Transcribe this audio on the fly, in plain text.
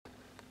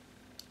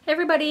Hey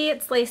everybody,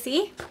 it's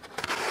Lacey.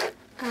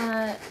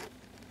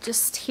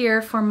 Just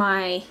here for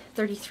my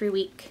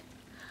 33-week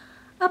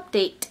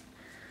update.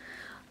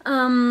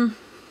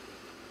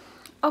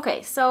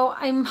 Okay, so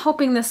I'm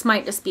hoping this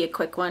might just be a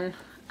quick one.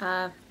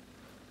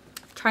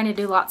 Trying to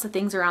do lots of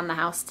things around the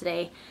house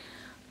today.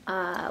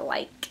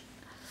 Like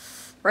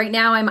right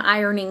now I'm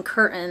ironing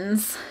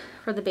curtains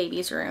for the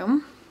baby's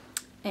room,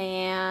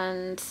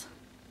 and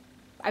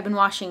I've been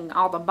washing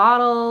all the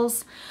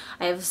bottles.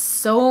 I have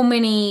so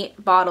many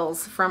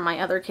bottles from my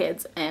other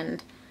kids,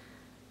 and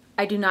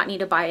I do not need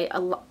to buy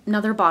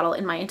another bottle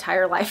in my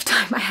entire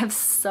lifetime. I have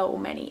so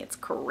many. It's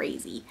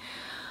crazy.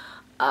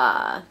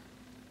 And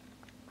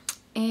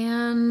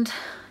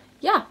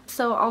yeah,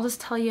 so I'll just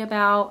tell you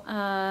about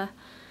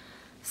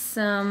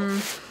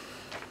some,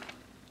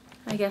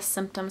 I guess,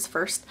 symptoms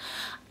first.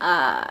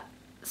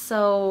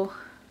 So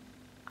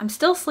I'm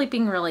still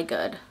sleeping really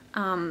good.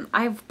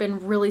 I've been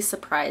really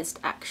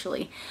surprised,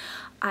 actually.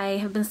 I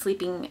have been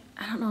sleeping,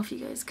 I don't know if you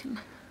guys can,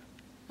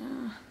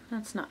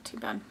 that's not too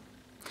bad.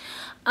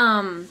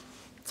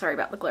 Sorry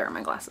about the glare on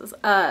my glasses.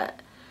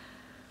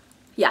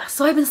 Yeah,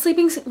 so I've been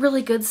sleeping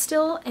really good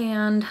still,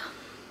 and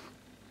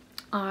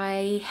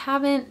I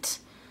haven't,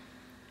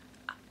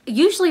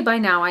 usually by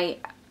now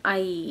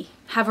I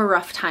have a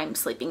rough time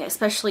sleeping,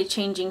 especially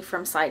changing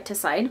from side to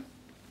side,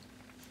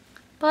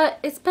 but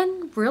it's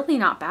been really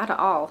not bad at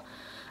all.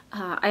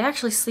 I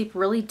actually sleep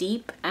really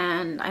deep,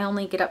 and I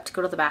only get up to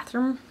go to the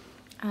bathroom.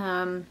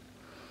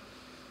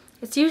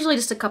 It's usually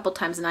just a couple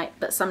times a night,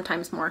 but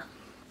sometimes more.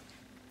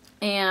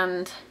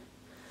 And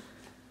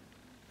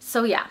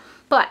so yeah,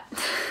 but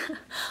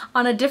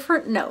on a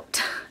different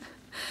note,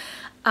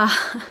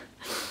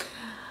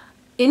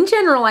 in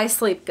general I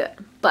sleep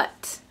good,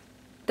 but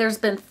there's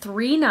been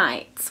 3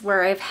 nights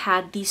where I've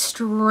had the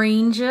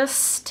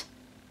strangest,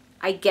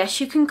 I guess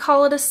you can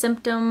call it a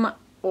symptom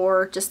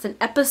or just an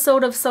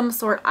episode of some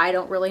sort. I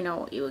don't really know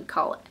what you would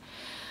call it,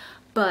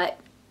 but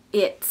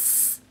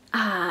it's,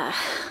 I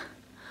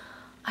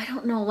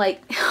don't know,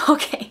 like,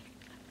 okay.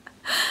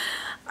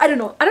 I don't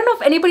know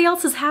if anybody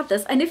else has had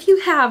this, and if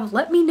you have,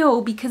 let me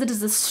know, because it is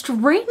the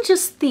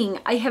strangest thing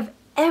I have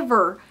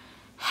ever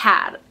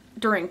had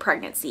during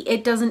pregnancy.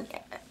 It doesn't,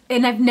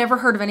 and I've never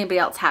heard of anybody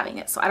else having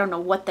it, so I don't know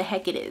what the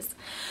heck it is.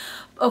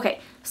 Okay,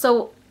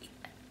 so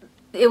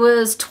it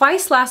was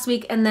twice last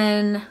week, and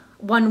then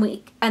 1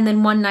 week, and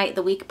then 1 night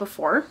the week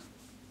before.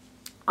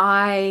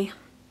 I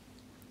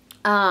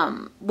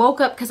woke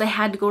up because I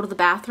had to go to the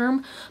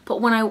bathroom,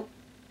 but when I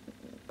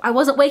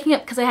wasn't waking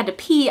up because I had to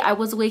pee, I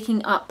was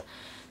waking up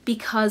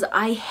because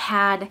I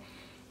had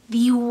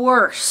the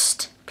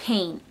worst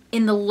pain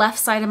in the left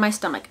side of my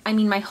stomach. I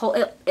mean, my whole,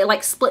 it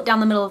like split down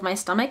the middle of my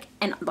stomach,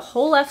 and the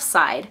whole left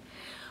side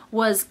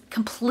was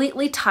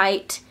completely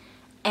tight,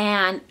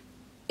 and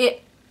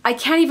I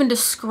can't even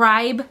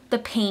describe the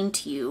pain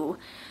to you.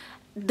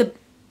 The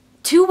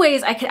 2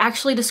 ways I could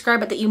actually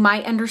describe it that you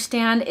might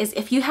understand is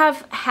if you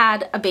have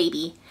had a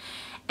baby,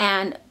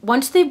 and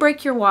once they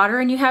break your water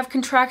and you have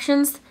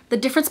contractions, the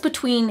difference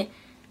between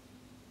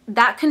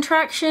that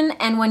contraction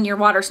and when your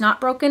water's not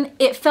broken,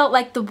 it felt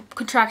like the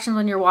contractions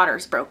when your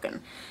water's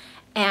broken.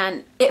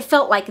 And it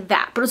felt like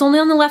that, but it was only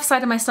on the left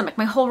side of my stomach.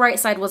 My whole right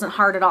side wasn't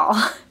hard at all.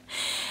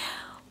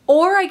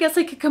 Or I guess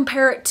I could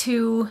compare it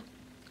to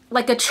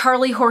like a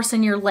Charlie horse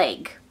in your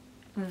leg.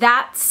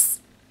 That's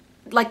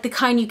like the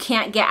kind you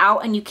can't get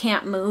out and you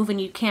can't move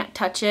and you can't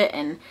touch it,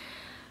 and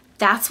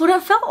that's what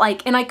it felt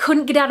like. And I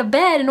couldn't get out of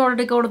bed in order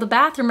to go to the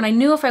bathroom, and I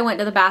knew if I went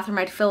to the bathroom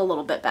I'd feel a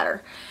little bit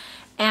better.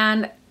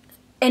 And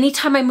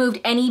anytime I moved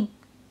any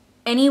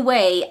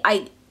way,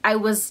 I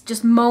was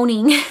just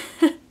moaning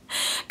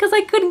because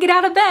I couldn't get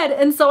out of bed.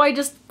 And so I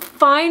just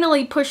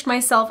finally pushed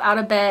myself out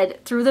of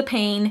bed through the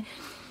pain,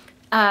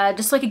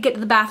 just so I could get to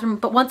the bathroom.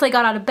 But once I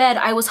got out of bed,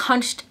 I was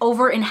hunched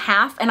over in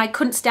half, and I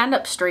couldn't stand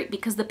up straight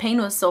because the pain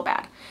was so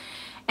bad.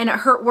 And it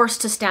hurt worse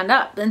to stand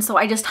up. And so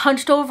I just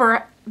hunched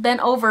over, bent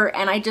over,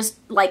 and I just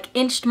like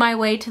inched my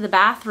way to the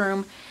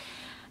bathroom.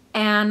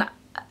 And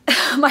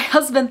my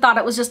husband thought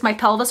it was just my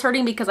pelvis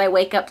hurting because I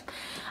wake up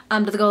to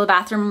go to the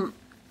bathroom,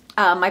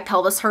 my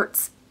pelvis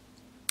hurts,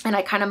 and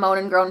I kind of moan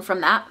and groan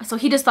from that. So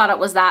he just thought it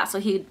was that, so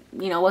he,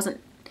 you know,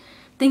 wasn't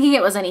thinking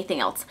it was anything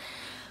else.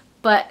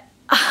 But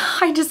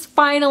I just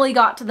finally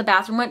got to the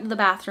bathroom, went to the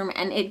bathroom,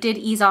 and it did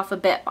ease off a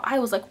bit. But I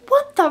was like,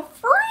 what the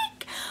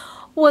freak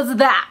was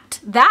that?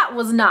 That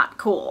was not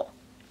cool.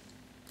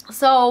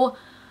 So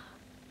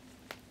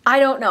I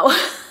don't know.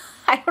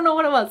 I don't know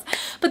what it was.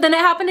 But then it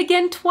happened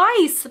again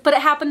twice, but it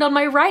happened on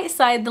my right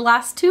side the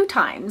last 2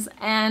 times,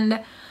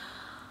 and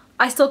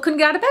I still couldn't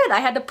get out of bed. I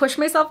had to push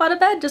myself out of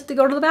bed just to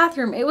go to the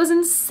bathroom. It was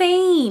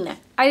insane.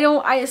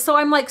 So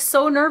I'm like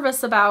so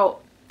nervous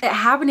about it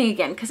happening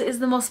again because it is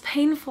the most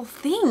painful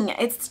thing.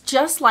 It's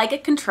just like a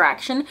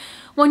contraction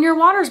when your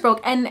water's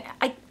broke, and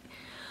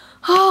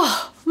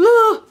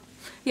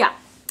yeah,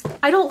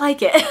 I don't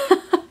like it.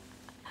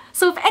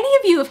 So if any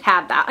of you have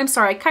had that, I'm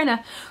sorry, I kind of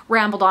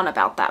rambled on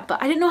about that,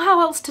 but I didn't know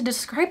how else to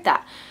describe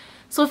that.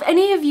 So if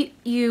any of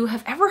you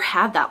have ever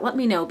had that, let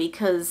me know,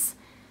 because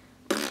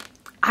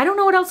I don't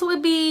know what else it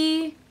would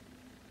be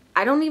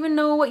I don't even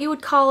know what you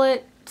would call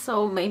it.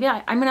 So maybe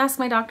I'm going to ask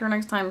my doctor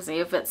next time and see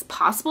if it's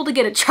possible to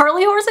get a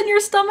Charlie horse in your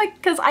stomach,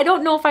 because I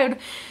don't know if I would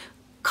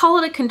call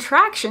it a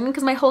contraction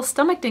because my whole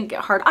stomach didn't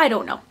get hard. I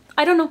don't know.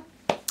 I don't know.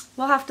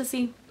 We'll have to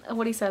see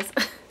what he says.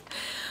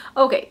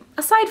 Okay,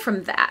 aside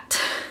from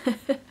that,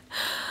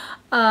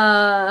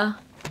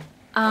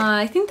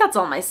 I think that's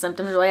all my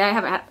symptoms really. I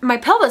haven't had, my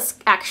pelvis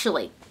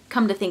actually,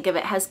 come to think of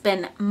it, has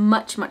been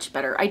much, much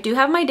better. I do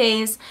have my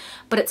days,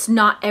 but it's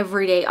not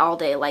every day, all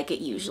day like it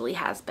usually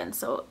has been.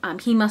 So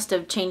he must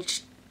have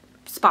changed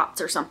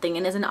spots or something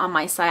and isn't on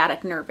my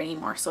sciatic nerve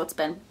anymore. So it's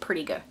been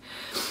pretty good.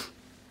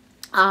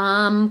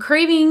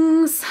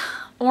 Cravings,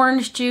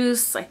 orange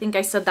juice. I think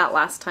I said that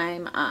last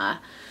time.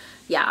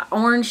 Yeah,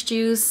 orange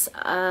juice,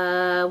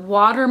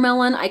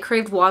 watermelon. I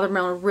craved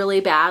watermelon really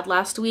bad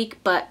last week,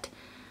 but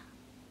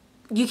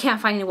you can't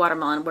find any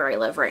watermelon where I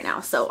live right now.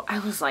 So I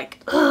was like,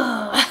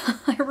 ugh,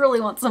 I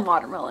really want some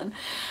watermelon.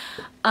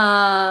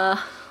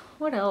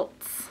 What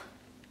else?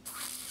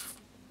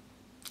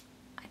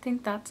 I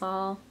think that's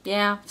all.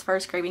 Yeah, as far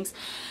as cravings.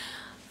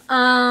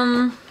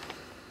 Yeah,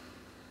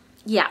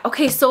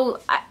 okay, so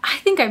I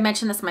think I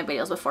mentioned this in my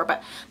videos before,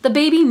 but the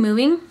baby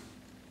moving,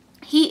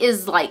 he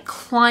is like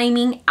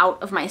climbing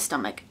out of my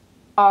stomach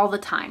all the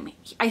time.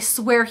 I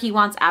swear he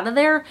wants out of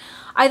there.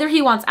 Either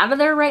he wants out of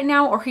there right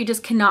now or he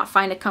just cannot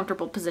find a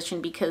comfortable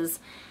position because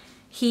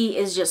he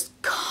is just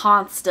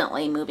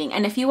constantly moving.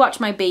 And if you watch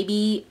my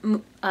baby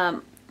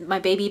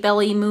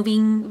belly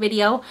moving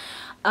video,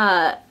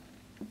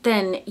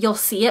 then you'll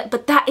see it.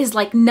 But that is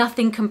like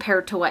nothing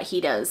compared to what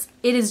he does.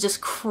 It is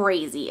just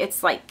crazy.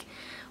 It's like,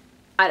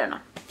 I don't know.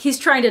 He's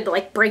trying to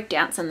like break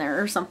dance in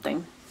there or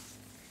something.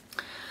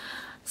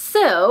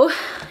 So,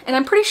 and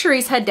I'm pretty sure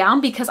he's head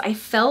down because I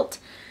felt,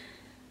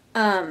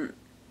 I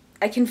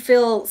can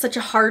feel such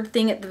a hard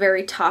thing at the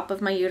very top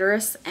of my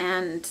uterus,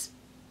 and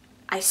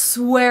I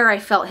swear I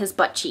felt his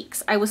butt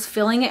cheeks. I was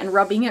feeling it and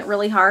rubbing it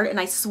really hard, and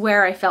I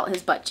swear I felt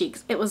his butt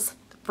cheeks. It was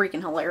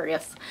freaking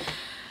hilarious.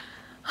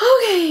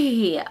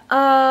 Okay,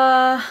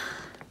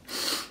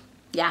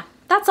 yeah,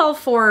 that's all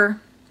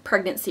for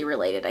pregnancy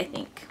related, I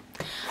think.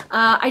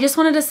 I just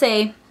wanted to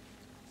say,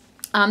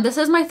 this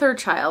is my third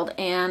child,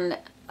 and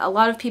a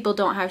lot of people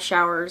don't have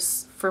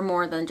showers for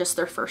more than just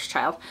their first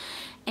child.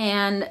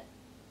 And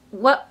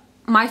what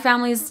my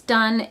family's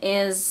done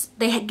is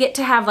they get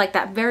to have like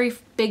that very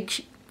big,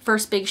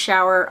 first big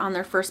shower on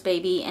their first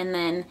baby, and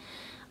then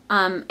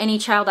any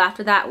child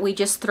after that, we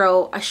just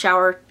throw a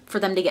shower for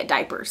them to get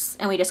diapers,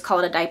 and we just call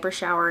it a diaper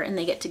shower, and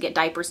they get to get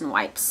diapers and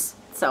wipes.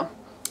 So,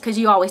 because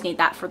you always need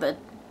that for the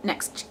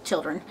next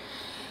children.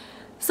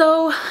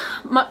 So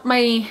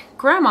my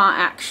grandma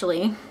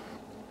actually,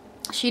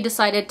 she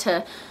decided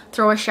to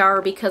throw a shower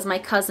because my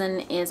cousin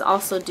is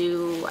also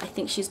due, I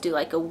think she's due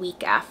like a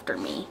week after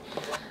me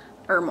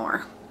or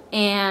more.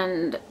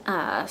 And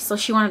so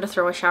she wanted to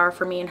throw a shower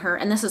for me and her,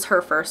 and this is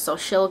her first, so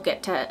she'll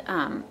get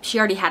to, she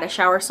already had a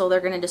shower, so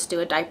they're gonna just do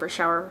a diaper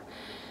shower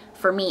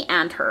for me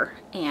and her.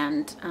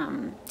 And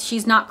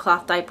she's not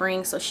cloth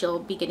diapering, so she'll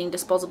be getting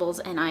disposables,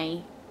 and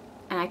I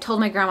told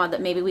my grandma that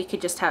maybe we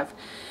could just have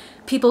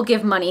people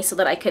give money so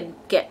that I could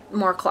get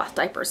more cloth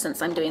diapers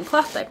since I'm doing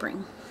cloth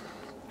diapering.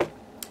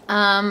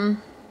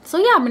 So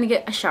yeah, I'm gonna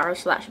get a shower,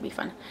 so that should be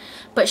fun.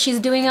 But she's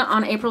doing it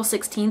on April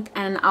 16th,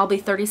 and I'll be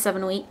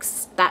 37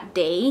 weeks that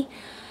day.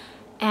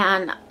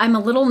 And I'm a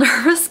little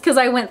nervous because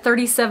I went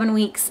 37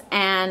 weeks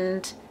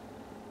and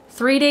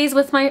 4 days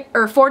with my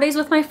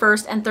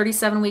first, and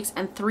 37 weeks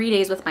and 3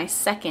 days with my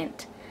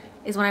second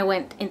is when I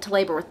went into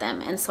labor with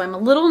them. And so I'm a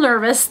little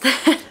nervous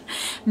that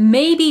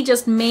maybe,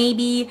 just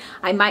maybe,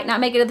 I might not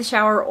make it to the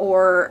shower,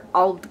 or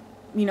I'll,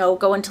 you know,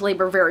 go into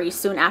labor very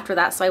soon after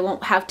that, so I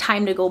won't have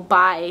time to go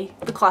buy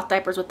the cloth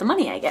diapers with the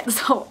money I get.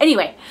 So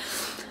anyway,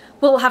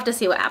 we'll have to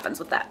see what happens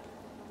with that.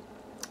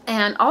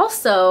 And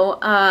also,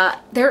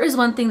 there is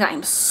one thing that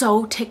I'm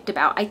so ticked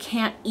about. I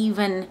can't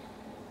even,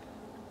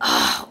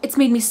 it's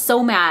made me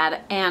so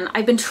mad, and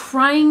I've been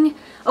trying.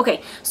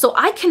 Okay, so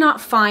I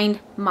cannot find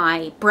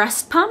my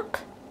breast pump,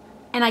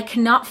 and I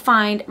cannot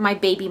find my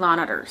baby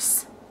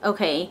monitors,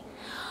 okay?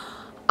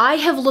 I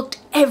have looked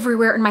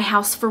everywhere in my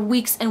house for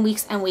weeks and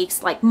weeks and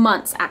weeks, like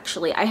months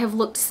actually. I have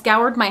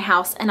scoured my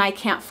house, and I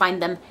can't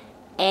find them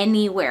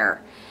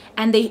anywhere.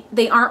 And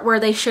they aren't where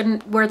they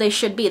should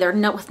be. They're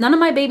with none of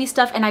my baby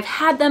stuff, and I've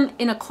had them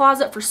in a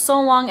closet for so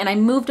long, and I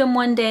moved them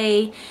one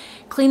day,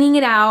 cleaning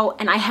it out,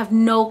 and I have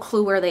no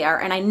clue where they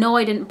are, and I know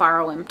I didn't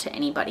borrow them to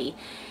anybody.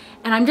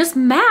 And I'm just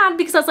mad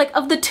because I was like,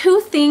 of the two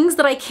things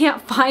that I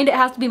can't find, it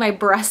has to be my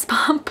breast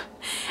pump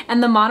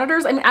and the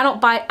monitors. I mean,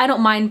 I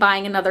don't mind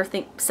buying another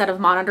set of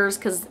monitors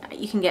because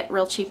you can get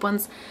real cheap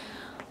ones.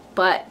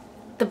 But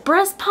the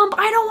breast pump,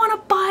 I don't want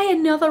to buy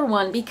another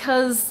one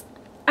because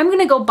I'm going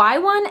to go buy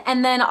one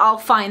and then I'll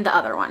find the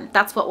other one.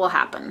 That's what will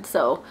happen.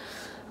 So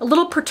a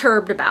little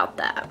perturbed about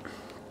that.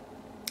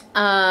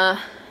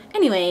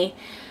 Anyway,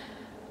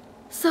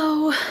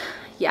 so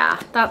yeah,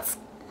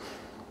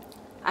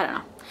 I don't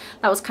know.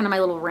 That was kind of my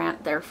little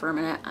rant there for a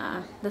minute.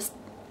 This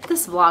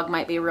vlog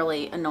might be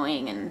really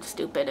annoying and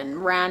stupid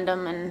and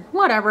random and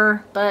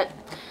whatever, but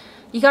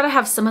You gotta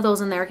have some of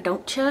those in there,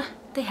 don't you?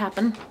 They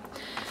happen.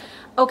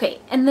 Okay,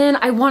 and then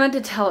I wanted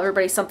to tell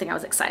everybody something I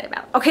was excited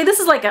about. Okay, this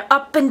is like an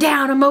up and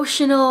down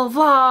emotional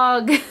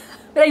vlog.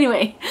 But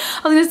anyway,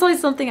 I was gonna tell you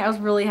something I was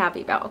really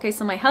happy about. Okay,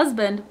 so my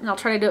husband, and I'll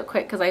try to do it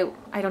quick because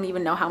I don't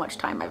even know how much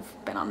time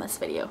I've been on this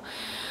video.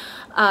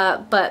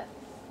 But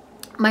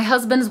my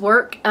husband's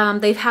work,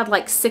 they've had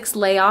like 6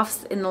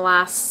 layoffs in the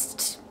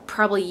last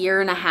probably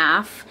year and a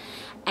half.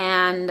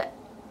 And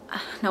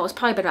no, it's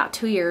probably been about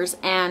 2 years.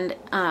 And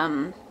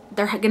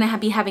they're gonna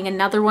be having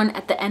another one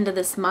at the end of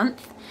this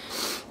month.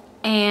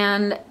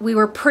 And we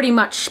were pretty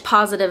much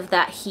positive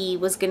that he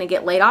was going to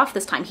get laid off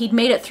this time. He'd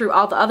made it through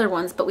all the other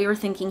ones, but we were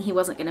thinking he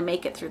wasn't going to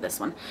make it through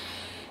this one.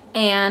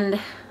 And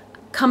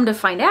come to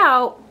find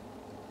out,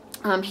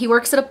 he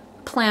works at a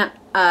plant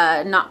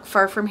not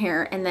far from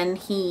here, and then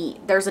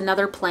there's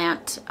another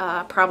plant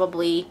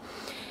probably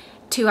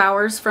 2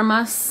 hours from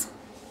us.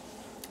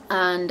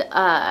 And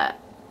that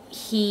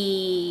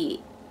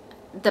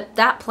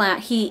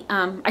plant,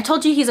 I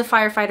told you he's a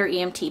firefighter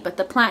EMT, but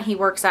the plant he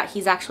works at,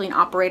 he's actually an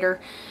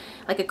operator,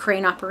 like a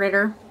crane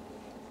operator.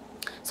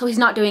 So he's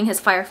not doing his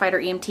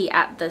firefighter EMT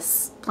at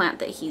this plant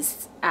that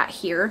he's at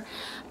here,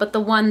 but the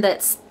one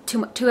that's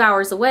two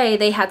hours away,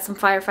 they had some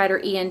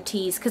firefighter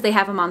EMTs because they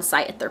have them on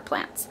site at their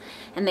plants,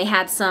 and they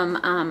had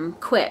some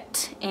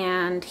quit,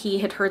 and he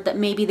had heard that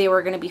maybe they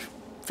were going to be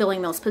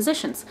filling those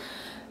positions.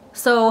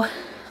 So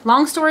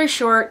long story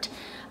short,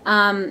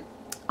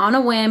 on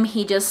a whim,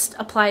 he just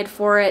applied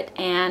for it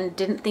and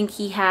didn't think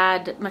he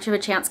had much of a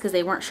chance because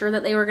they weren't sure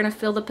that they were going to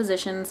fill the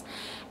positions.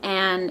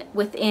 And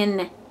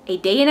within a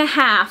day and a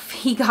half,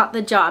 he got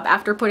the job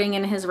after putting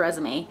in his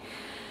resume.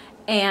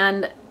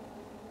 And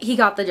he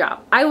got the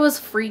job. I was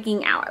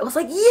freaking out. I was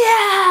like,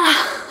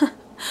 yeah!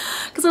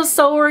 Because I was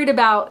so worried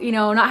about, you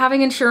know, not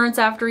having insurance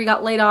after he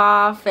got laid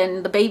off,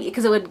 and the baby,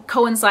 because it would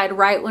coincide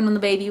right when the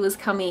baby was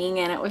coming,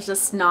 and it was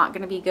just not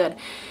going to be good.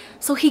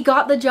 So he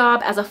got the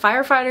job as a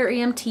firefighter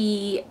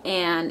EMT,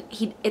 and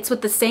it's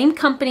with the same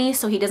company,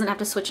 so he doesn't have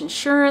to switch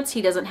insurance,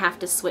 he doesn't have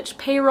to switch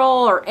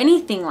payroll or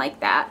anything like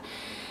that.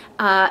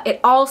 It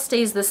all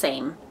stays the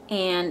same,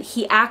 and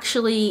he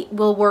actually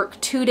will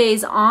work 2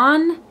 days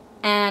on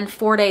and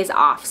 4 days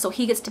off. So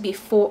he gets to be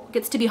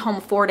home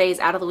 4 days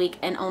out of the week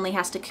and only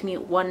has to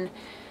commute 1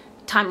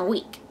 time a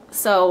week.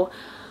 So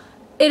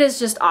it is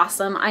just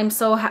awesome. I'm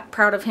so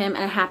proud of him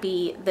and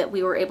happy that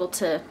we were able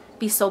to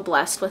be so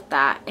blessed with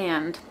that.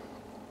 And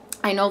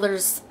I know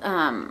there's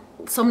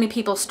so many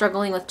people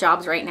struggling with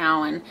jobs right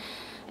now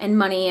and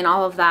money and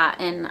all of that,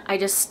 and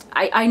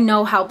I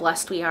know how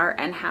blessed we are,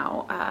 and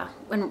how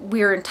and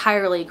we're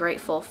entirely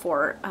grateful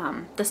for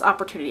this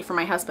opportunity for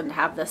my husband to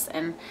have this,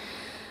 and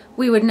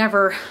we would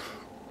never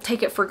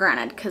take it for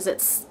granted because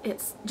it's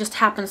just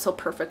happened so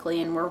perfectly,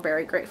 and we're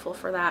very grateful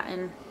for that.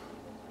 And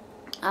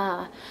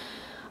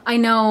I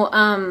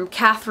know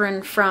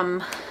Catherine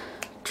from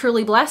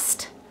Truly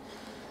Blessed,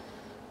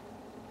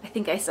 I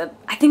think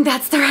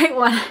that's the right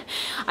one.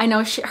 I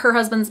know her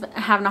husband's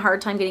having a hard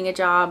time getting a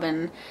job,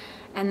 and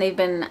they've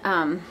been,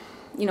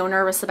 you know,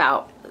 nervous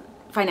about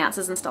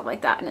finances and stuff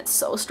like that. And it's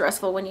so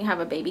stressful when you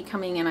have a baby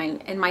coming,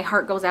 and my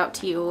heart goes out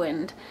to you,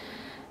 and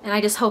I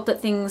just hope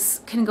that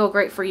things can go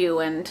great for you.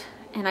 And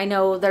I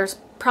know there's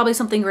probably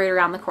something great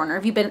around the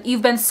corner.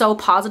 You've been so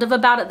positive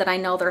about it that I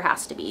know there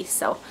has to be.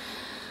 So,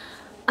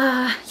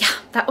 yeah,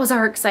 that was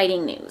our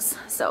exciting news.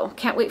 So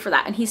can't wait for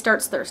that. And he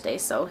starts Thursday,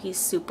 so he's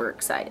super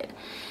excited.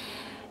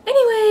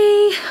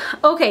 Anyway,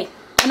 okay,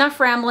 enough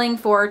rambling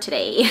for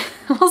today.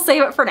 We'll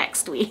save it for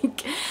next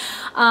week.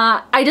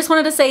 I just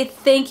wanted to say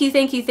thank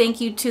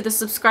you to the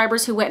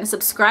subscribers who went and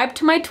subscribed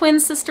to my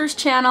twin sister's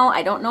channel.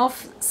 I don't know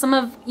if some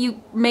of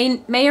you may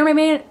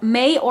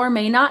or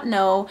may not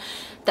know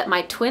that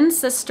my twin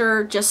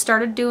sister just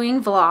started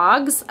doing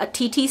vlogs,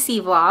 TTC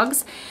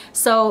vlogs.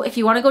 So if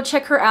you want to go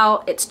check her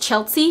out, it's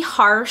Chelsea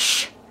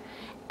Harsh,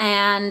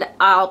 and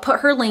I'll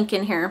put her link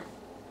in here.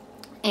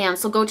 And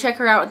so go check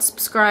her out and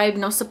subscribe, you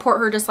know, support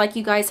her just like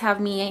you guys have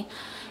me.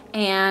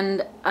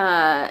 And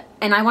I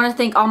want to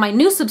thank all my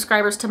new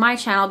subscribers to my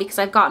channel, because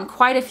I've gotten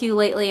quite a few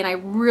lately, and I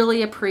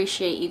really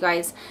appreciate you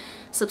guys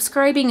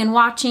subscribing and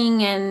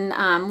watching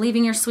and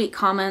leaving your sweet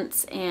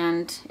comments,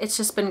 and it's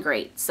just been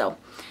great. So,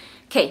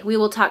 okay, we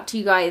will talk to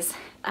you guys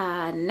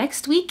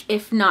next week,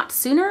 if not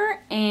sooner,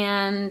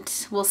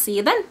 and we'll see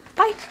you then.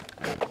 Bye!